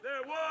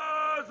There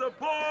was a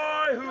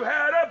boy who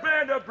had a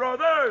band of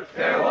brothers.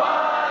 There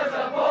was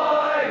a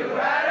boy who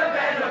had a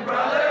band of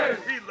brothers.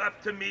 He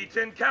left to meet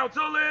in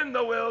council in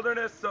the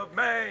wilderness of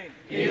Maine.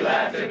 He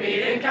left to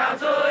meet in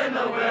council in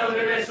the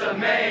wilderness of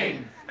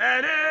Maine.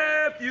 And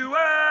if you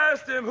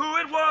asked him who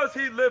it was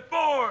he lived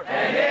for,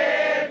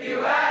 And if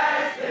you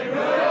asked him who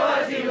it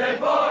was he lived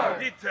for,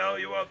 he'd tell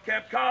you of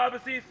Camp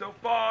Cobbossee so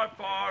far,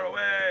 far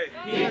away.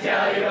 he'd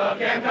tell you of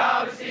Camp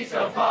Cobbossee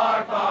so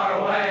far, far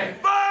away.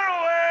 Far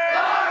away!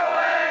 Far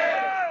away!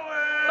 Far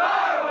away!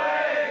 Far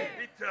away!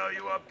 He'd tell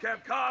you of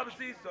Camp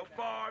Cobbossee so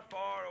far,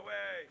 far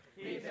away.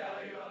 He'd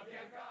tell you of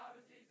Camp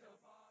Cobbossee so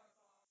far.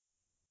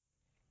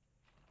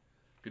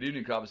 Good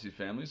evening, Cobbossee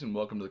families, and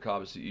welcome to the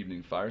Cobbossee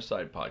Evening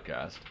Fireside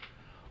Podcast.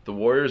 The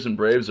Warriors and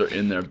Braves are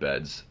in their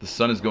beds. The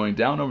sun is going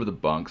down over the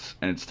bunks,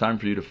 and it's time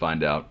for you to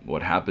find out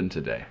what happened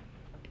today.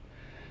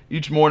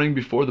 Each morning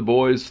before the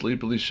boys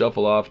sleepily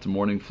shuffle off to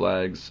morning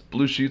flags,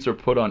 blue sheets are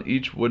put on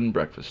each wooden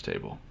breakfast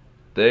table.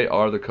 They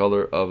are the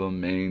color of a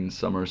Maine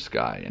summer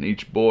sky, and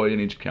each boy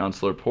and each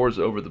counselor pores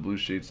over the blue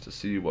sheets to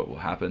see what will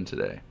happen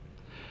today.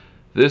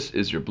 This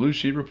is your Blue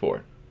Sheet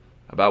Report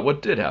about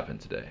what did happen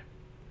today.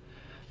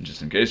 And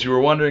just in case you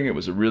were wondering, it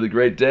was a really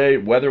great day.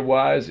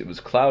 Weather-wise, it was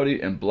cloudy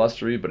and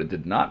blustery, but it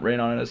did not rain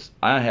on us.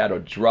 I had a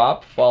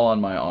drop fall on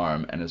my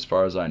arm, and as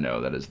far as I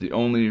know, that is the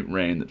only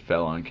rain that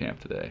fell on camp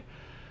today.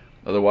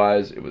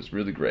 Otherwise, it was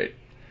really great.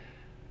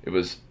 It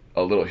was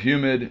a little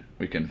humid.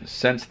 We can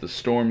sense the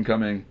storm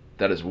coming.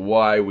 That is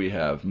why we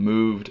have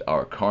moved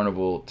our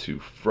carnival to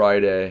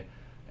Friday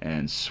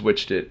and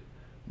switched it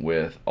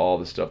with all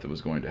the stuff that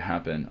was going to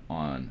happen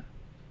on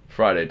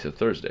Friday to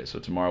Thursday. So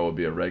tomorrow will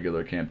be a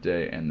regular camp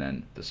day, and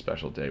then the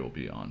special day will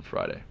be on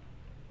Friday.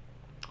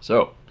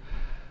 So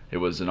it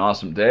was an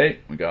awesome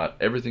day. We got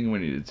everything we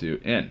needed to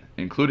in,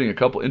 including a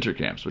couple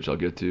intercamps, which I'll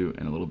get to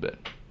in a little bit.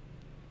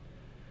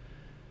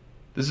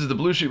 This is the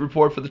Blue Sheet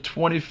Report for the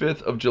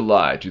 25th of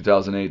July,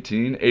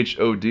 2018.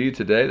 HOD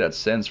today. That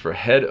stands for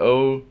Head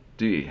OD,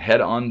 Head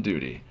on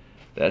Duty.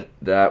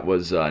 That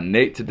was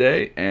Nate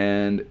today,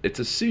 and it's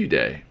a C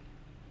day.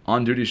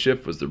 On duty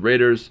shift was the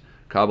Raiders.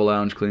 Cobble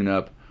Lounge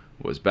cleanup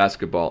was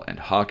basketball and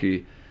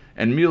hockey.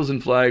 And meals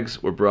and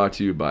flags were brought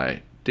to you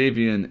by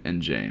Davian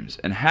and James.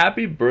 And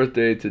happy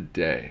birthday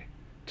today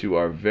to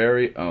our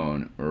very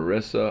own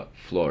Marissa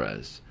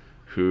Flores,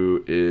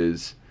 who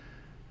is,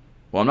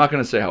 well, I'm not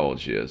going to say how old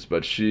she is,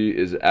 but she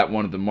is at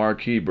one of the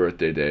marquee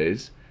birthday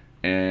days.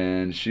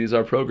 And she's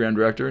our program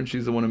director, and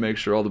she's the one who makes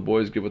sure all the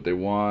boys get what they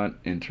want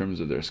in terms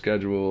of their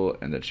schedule,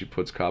 and that she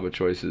puts Cabo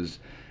choices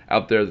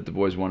out there that the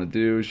boys want to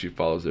do. She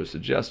follows their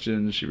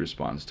suggestions. She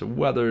responds to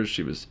weather.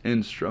 She was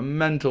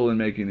instrumental in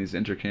making these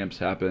intercamps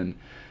happen,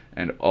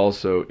 and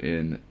also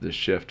in the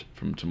shift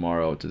from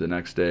tomorrow to the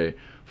next day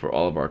for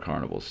all of our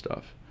carnival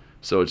stuff.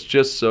 So it's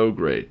just so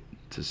great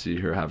to see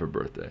her have her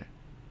birthday.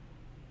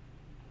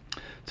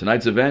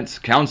 Tonight's events,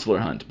 counselor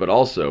hunt, but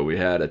also we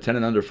had a 10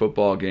 and under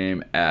football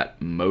game at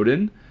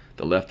Moden.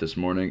 The left this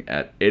morning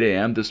at 8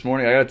 a.m. This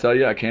morning, I got to tell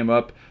you, I came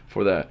up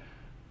for the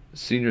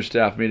senior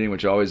staff meeting,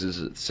 which always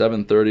is at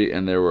 7:30,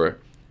 and there were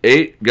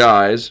 8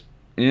 guys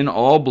in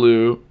all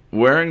blue,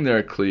 wearing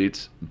their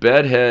cleats,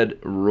 bedhead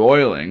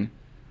roiling,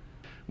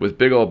 with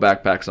big old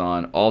backpacks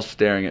on, all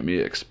staring at me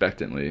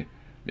expectantly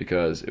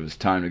because it was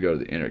time to go to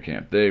the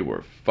intercamp. They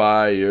were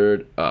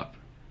fired up.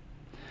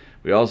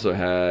 We also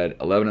had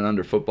 11 and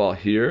under football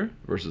here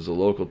versus a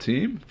local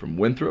team from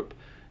Winthrop,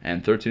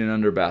 and 13 and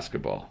under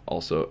basketball,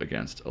 also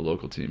against a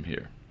local team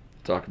here.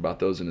 Talk about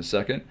those in a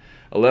second.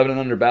 11 and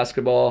under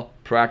basketball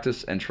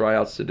practice and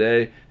tryouts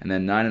today, and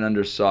then 9 and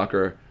under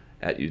soccer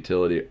at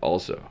utility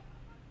also.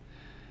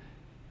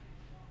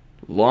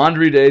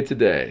 Laundry day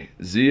today.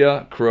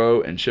 Zia,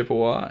 Crow, and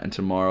Chippewa, and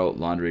tomorrow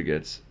laundry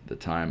gets the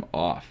time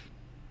off.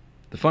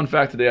 The fun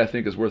fact today I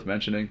think is worth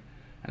mentioning,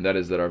 and that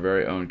is that our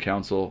very own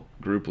council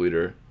group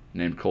leader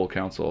named Cole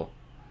Council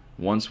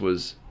once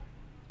was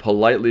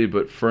politely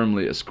but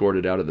firmly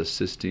escorted out of the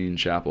Sistine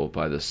Chapel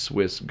by the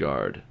Swiss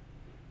Guard.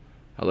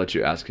 I'll let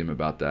you ask him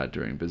about that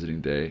during visiting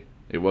day.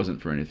 It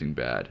wasn't for anything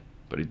bad,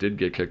 but he did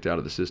get kicked out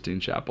of the Sistine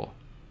Chapel.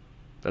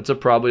 That's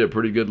probably a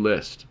pretty good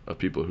list of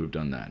people who've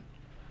done that.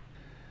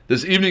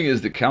 This evening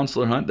is the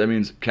counselor hunt. That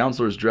means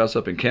counselors dress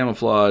up in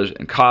camouflage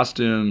and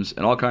costumes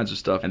and all kinds of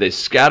stuff, and they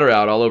scatter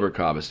out all over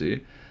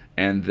Cobbossee,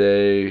 and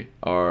they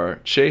are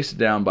chased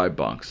down by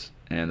bunks,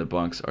 and the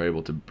bunks are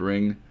able to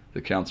bring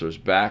the counselors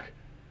back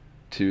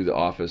to the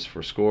office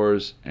for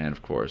scores, and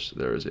of course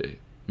there is a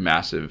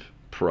massive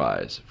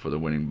prize for the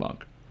winning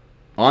bunk.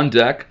 On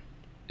deck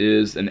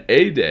is an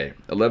A day,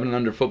 11 and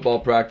under football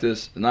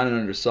practice, 9 and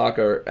under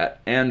soccer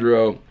at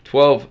Andro,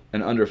 12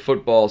 and under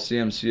football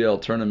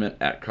CMCL tournament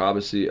at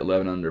Cobbossee,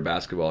 11 and under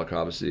basketball at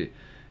Cobbossee,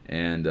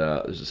 and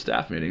there's a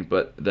staff meeting.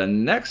 But the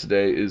next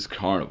day is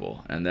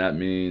carnival, and that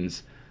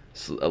means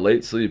a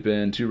late sleep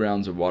in, 2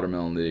 rounds of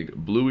Watermelon League,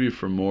 Bluey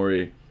for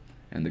Morry,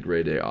 and the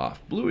gray day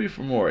off. Bluey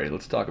for Morry,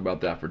 let's talk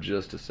about that for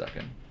just a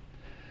second.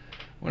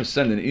 I want to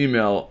send an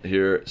email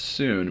here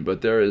soon,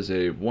 but there is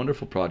a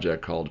wonderful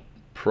project called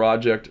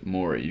Project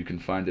Morry. You can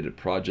find it at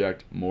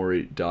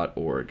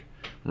projectmorry.org,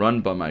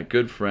 run by my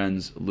good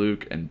friends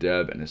Luke and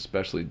Deb, and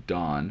especially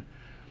Don.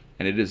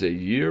 And it is a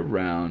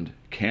year-round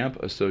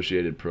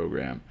camp-associated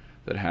program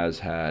that has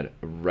had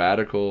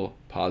radical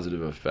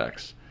positive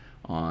effects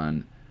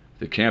on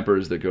the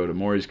campers that go to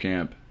Morry's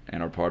camp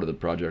and are part of the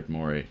Project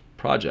Morry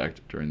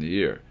project during the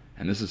year.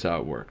 And this is how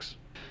it works.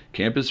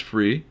 Camp is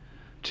free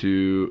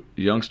to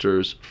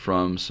youngsters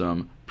from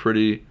some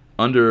pretty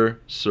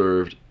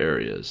underserved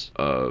areas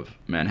of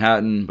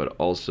Manhattan, but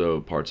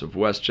also parts of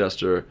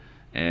Westchester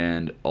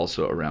and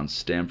also around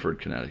Stamford,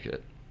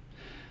 Connecticut.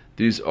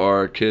 These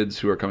are kids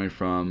who are coming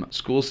from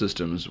school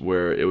systems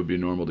where it would be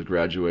normal to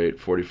graduate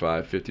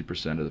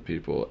 45-50% of the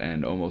people,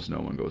 and almost no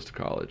one goes to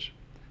college.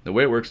 The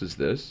way it works is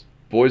this.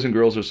 Boys and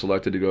girls are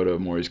selected to go to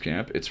Morry's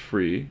camp. It's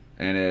free,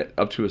 and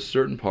up to a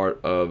certain part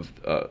of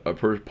a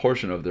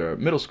portion of their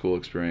middle school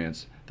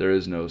experience, there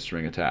is no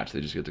string attached. They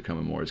just get to come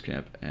to Morry's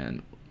camp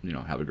and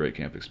have a great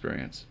camp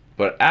experience.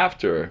 But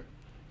after,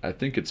 I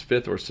think it's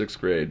 5th or 6th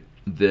grade,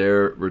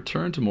 their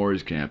return to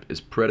Morry's camp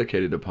is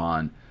predicated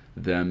upon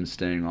them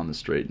staying on the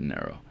straight and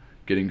narrow,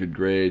 getting good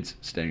grades,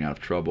 staying out of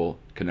trouble,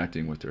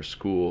 connecting with their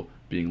school,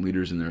 being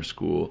leaders in their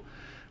school,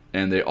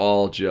 and they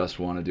all just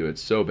want to do it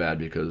so bad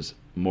because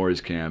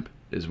Morry's camp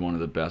is one of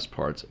the best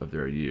parts of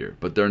their year.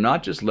 But they're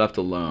not just left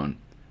alone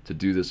to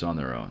do this on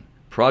their own.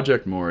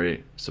 Project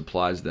Morry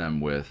supplies them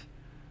with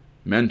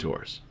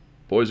mentors.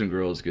 Boys and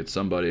girls get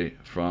somebody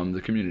from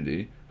the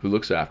community who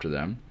looks after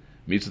them,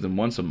 meets with them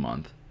once a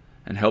month,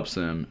 and helps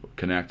them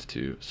connect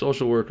to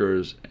social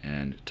workers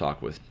and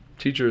talk with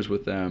teachers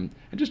with them,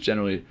 and just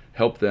generally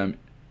help them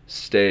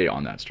stay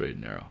on that straight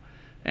and narrow.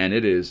 And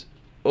it is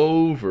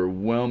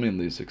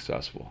overwhelmingly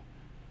successful.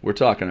 We're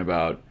talking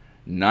about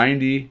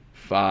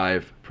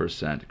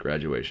 95%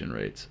 graduation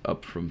rates,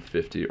 up from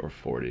 50 or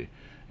 40,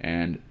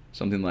 and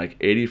something like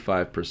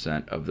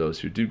 85% of those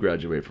who do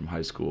graduate from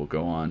high school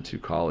go on to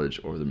college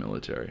or the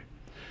military.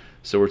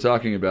 So we're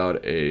talking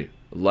about a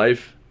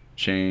life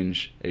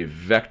change, a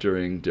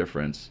vectoring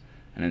difference,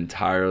 an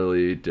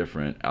entirely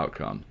different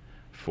outcome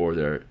for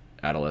their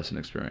adolescent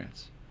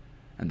experience.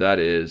 And that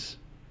is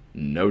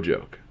no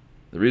joke.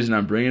 The reason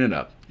I'm bringing it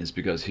up is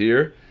because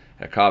here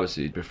at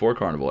Cobbossee, before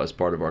Carnival, as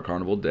part of our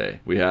Carnival Day,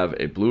 we have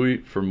a Bluey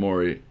for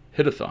Morry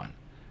hit-a-thon.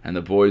 And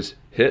the boys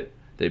hit,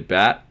 they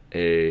bat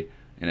in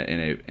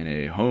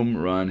a home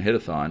run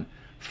hit-a-thon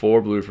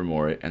for Bluey for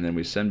Morry, and then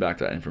we send back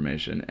that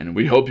information, and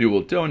we hope you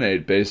will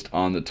donate based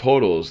on the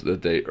totals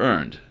that they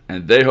earned.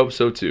 And they hope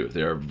so too.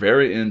 They are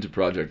very into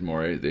Project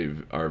Morry. They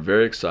are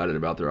very excited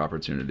about their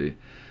opportunity.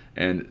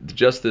 And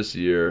just this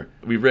year,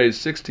 we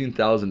raised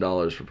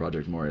 $16,000 for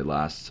Project Morry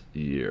last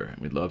year.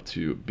 We'd love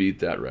to beat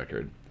that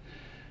record.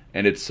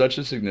 And it's such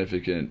a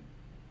significant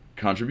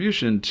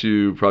contribution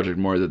to Project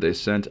Morry that they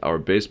sent our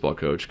baseball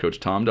coach,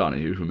 Coach Tom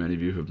Donahue, who many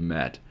of you have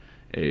met,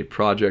 a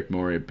Project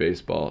Morry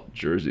baseball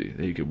jersey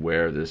that he could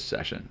wear this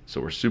session.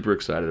 So we're super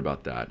excited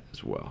about that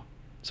as well.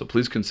 So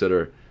please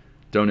consider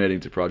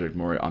donating to Project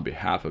Morry on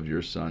behalf of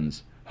your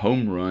son's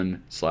home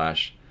run /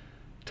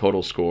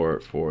 total score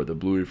for the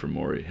Bluey for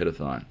Morry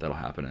hit-a-thon. That'll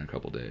happen in a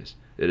couple days.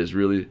 It is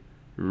really,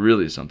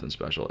 really something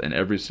special, and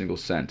every single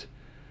cent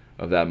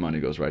of that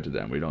money goes right to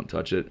them. We don't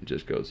touch it. It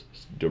just goes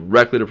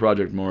directly to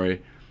Project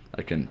Morry.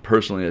 I can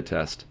personally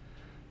attest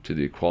to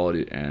the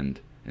quality and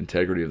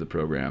integrity of the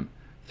program.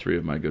 3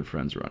 of my good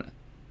friends run it.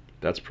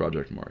 That's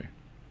Project Morry.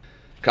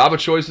 Cobba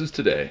Choices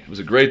today. It was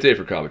a great day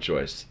for Cobba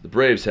Choice. The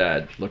Braves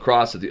had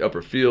lacrosse at the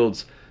upper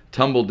fields,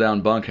 tumble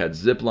down bunk had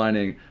zip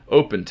lining,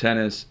 open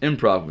tennis,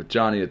 improv with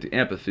Johnny at the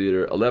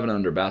amphitheater, 11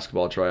 under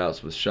basketball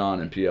tryouts with Sean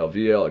and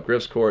PLVL at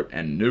Griff's Court,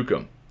 and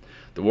Newcomb.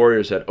 The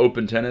Warriors had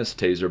open tennis,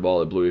 taser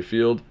ball at Bluey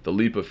Field, the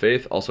Leap of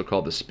Faith, also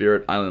called the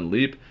Spirit Island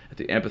Leap, at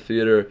the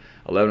amphitheater,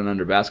 11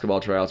 under basketball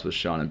tryouts with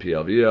Sean and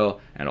PLVL,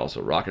 and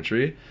also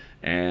rocketry.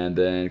 And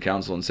then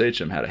Council and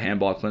Sachem had a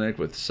handball clinic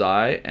with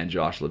Cy and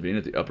Josh Levine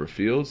at the upper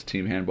fields.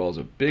 Team handball is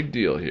a big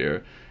deal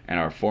here, and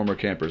our former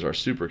campers, our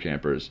super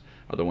campers,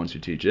 are the ones who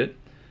teach it,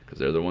 because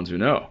they're the ones who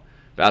know.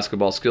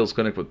 Basketball skills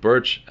clinic with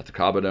Birch at the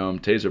Cobba Dome,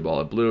 taser ball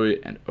at Bluey,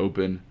 and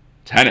open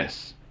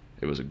tennis.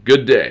 It was a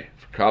good day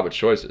for Cobba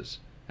Choices.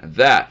 And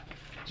that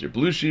is your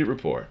Blue Sheet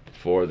Report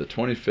for the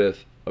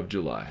 25th of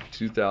July,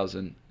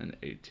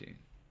 2018.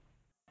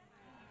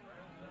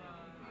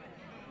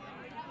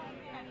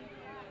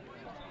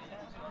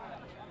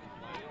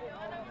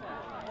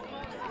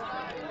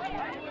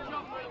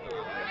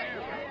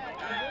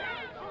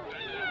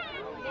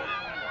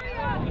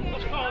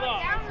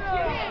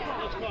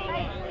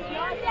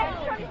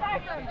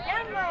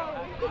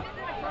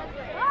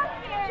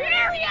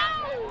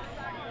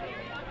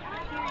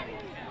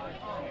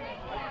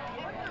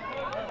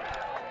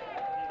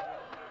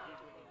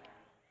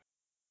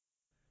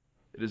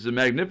 It is a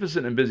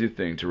magnificent and busy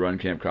thing to run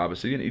Camp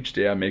Cobbossee, and each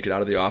day I make it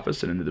out of the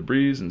office and into the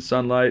breeze and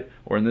sunlight,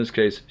 or in this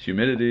case,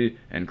 humidity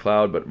and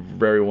cloud, but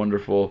very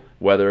wonderful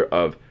weather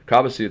of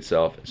Cobbossee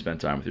itself, and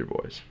spend time with your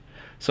boys.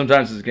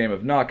 Sometimes it's a game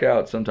of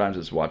knockout, sometimes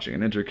it's watching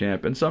an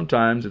intercamp, and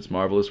sometimes it's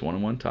marvelous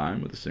one-on-one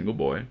time with a single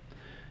boy,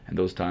 and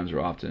those times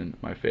are often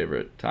my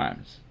favorite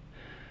times.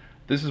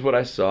 This is what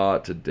I saw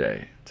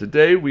today.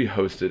 Today we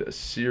hosted a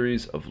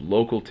series of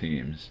local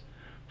teams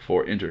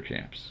for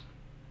intercamps.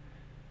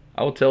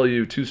 I will tell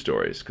you two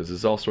stories because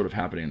it's all sort of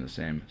happening in the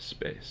same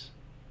space.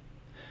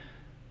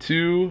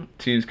 Two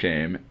teams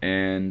came,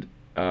 and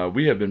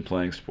we have been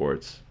playing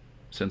sports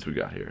since we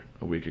got here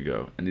a week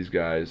ago, and these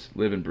guys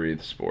live and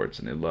breathe sports,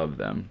 and they love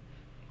them.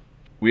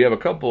 We have a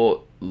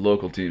couple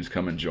local teams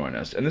come and join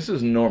us, and this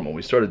is normal.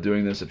 We started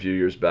doing this a few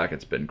years back.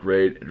 It's been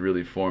great. It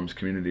really forms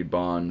community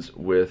bonds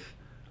with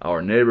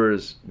our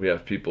neighbors. We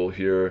have people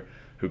here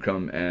who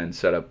come and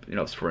set up,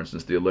 for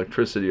instance, the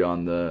electricity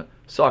on the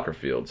soccer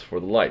fields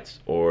for the lights,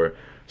 or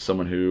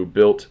someone who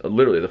built,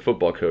 literally the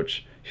football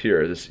coach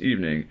here this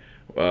evening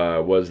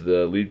was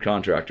the lead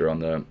contractor on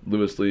the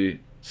Lewis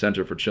Lee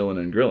Center for Chillin'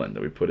 and Grillin'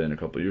 that we put in a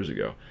couple years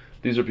ago.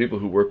 These are people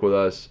who work with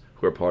us,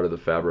 who are part of the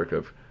fabric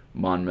of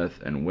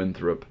Monmouth and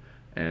Winthrop,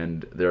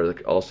 and they're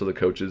also the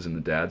coaches and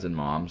the dads and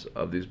moms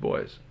of these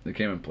boys. They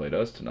came and played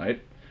us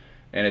tonight,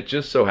 and it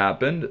just so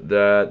happened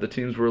that the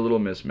teams were a little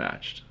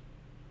mismatched,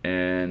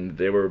 and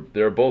they were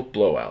both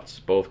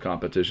blowouts, both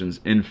competitions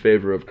in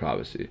favor of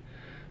Cobbossee.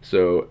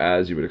 So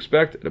as you would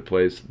expect at a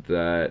place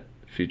that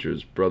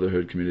features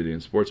brotherhood, community,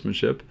 and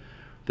sportsmanship,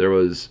 there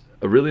was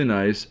a really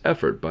nice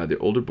effort by the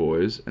older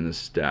boys and the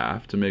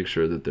staff to make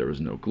sure that there was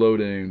no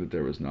gloating, that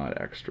there was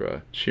not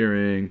extra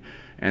cheering,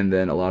 and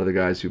then a lot of the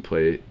guys who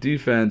play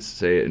defense,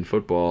 say in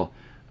football,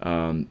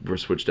 were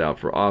switched out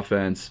for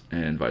offense,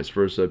 and vice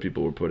versa.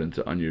 People were put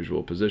into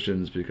unusual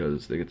positions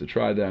because they get to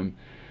try them,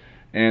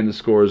 and the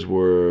scores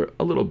were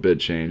a little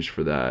bit changed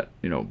for that,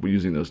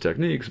 using those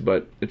techniques,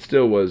 but it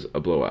still was a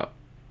blowout.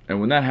 And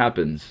when that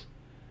happens,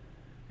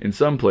 in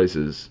some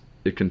places,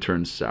 it can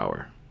turn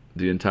sour.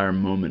 The entire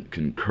moment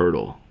can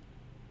curdle.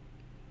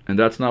 And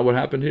that's not what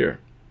happened here.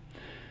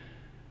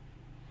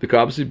 The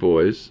Cobbossee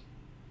boys,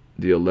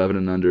 the 11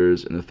 and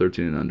unders and the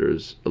 13 and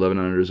unders, 11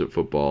 and unders at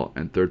football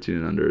and 13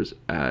 and unders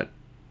at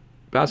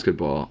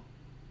basketball,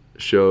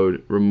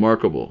 showed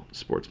remarkable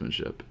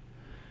sportsmanship.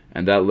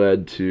 And that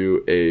led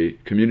to a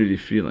community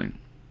feeling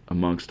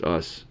amongst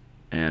us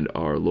and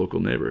our local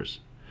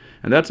neighbors.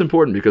 And that's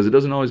important because it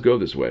doesn't always go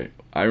this way.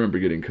 I remember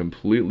getting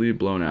completely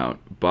blown out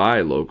by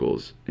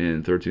locals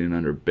in 13 and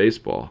under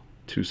baseball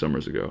 2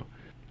 summers ago.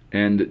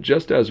 And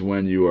just as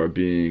when you are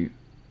being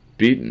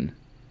beaten,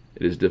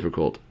 it is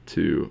difficult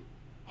to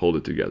hold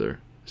it together,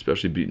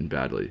 especially beaten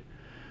badly,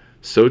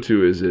 so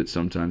too is it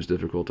sometimes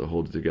difficult to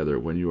hold it together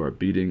when you are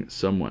beating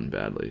someone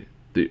badly.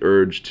 The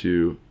urge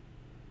to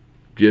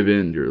give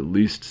in your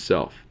least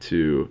self,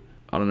 to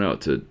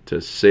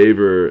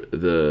savor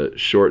the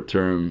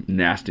short-term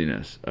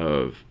nastiness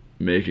of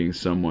making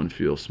someone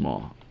feel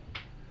small.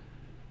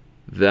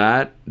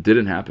 That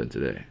didn't happen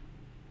today.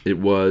 It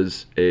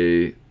was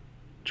a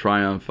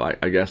triumph,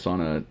 I guess,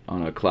 on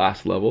a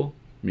class level,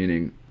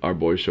 meaning our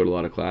boys showed a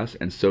lot of class,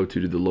 and so too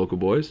did the local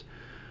boys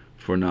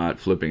for not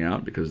flipping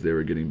out because they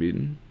were getting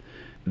beaten.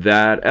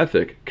 That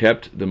ethic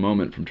kept the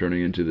moment from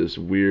turning into this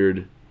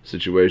weird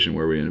situation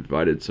where we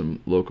invited some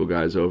local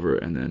guys over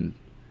and then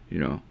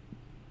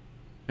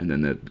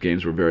the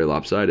games were very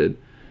lopsided,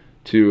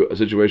 to a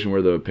situation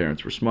where the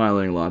parents were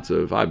smiling, lots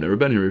of, I've never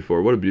been here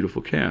before, what a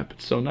beautiful camp,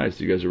 it's so nice,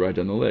 you guys are right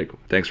down the lake,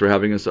 thanks for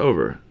having us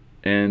over.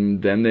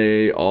 And then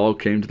they all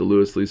came to the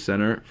Lewis Lee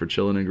Center for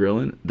Chillin' and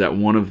Grillin' that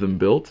one of them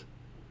built,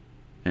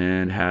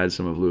 and had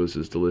some of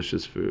Lewis's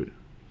delicious food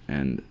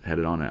and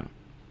headed on out.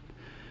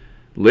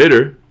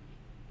 Later,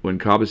 when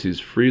Cobbossee's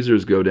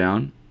freezers go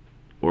down,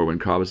 or when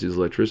Cobbossee's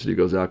electricity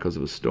goes out because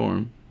of a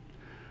storm,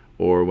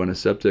 or when a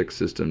septic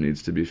system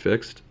needs to be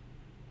fixed,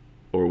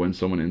 or when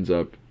someone ends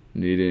up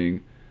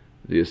needing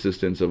the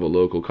assistance of a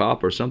local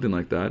cop or something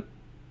like that,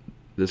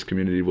 this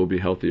community will be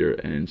healthier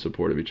and in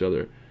support of each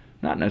other.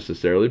 Not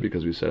necessarily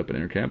because we set up an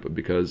intercamp, but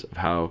because of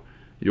how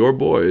your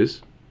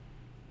boys,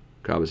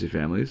 Cobbossee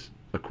families,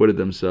 acquitted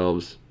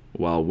themselves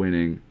while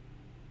winning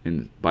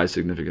by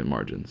significant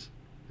margins.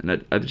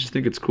 And I just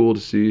think it's cool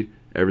to see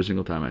every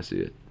single time I see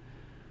it.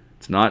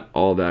 It's not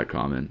all that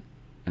common,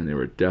 and they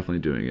were definitely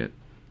doing it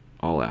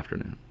all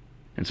afternoon.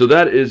 And so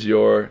that is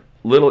your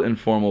little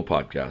informal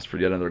podcast for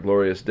yet another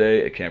glorious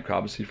day at Camp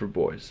Cobbossee for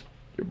boys.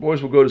 Your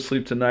boys will go to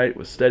sleep tonight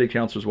with steady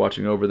counselors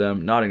watching over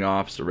them, nodding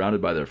off,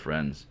 surrounded by their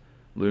friends,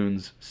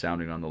 loons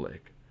sounding on the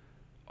lake.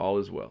 All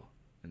is well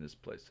in this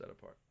place set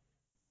apart.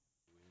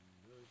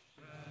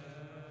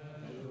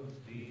 Shadows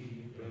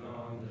deepen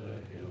on the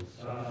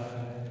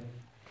hillside,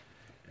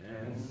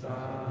 and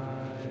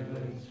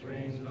silence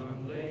reigns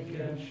on lake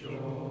and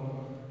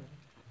shore.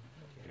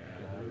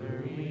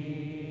 Gather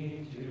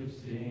we to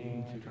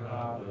sing to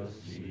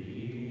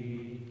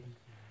Cobbossee,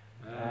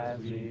 as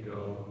we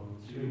go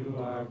to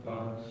our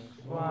bunks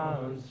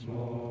once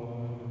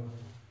more.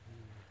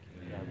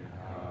 Dear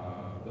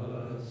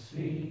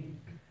Cobbossee,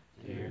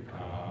 dear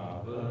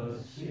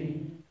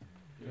Cobbossee,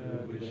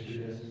 good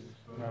wishes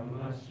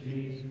from us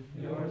be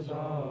yours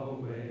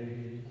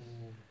always,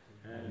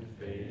 and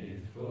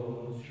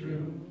faithful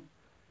true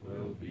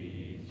will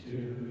be to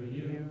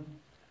you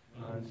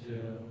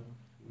until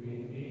we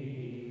meet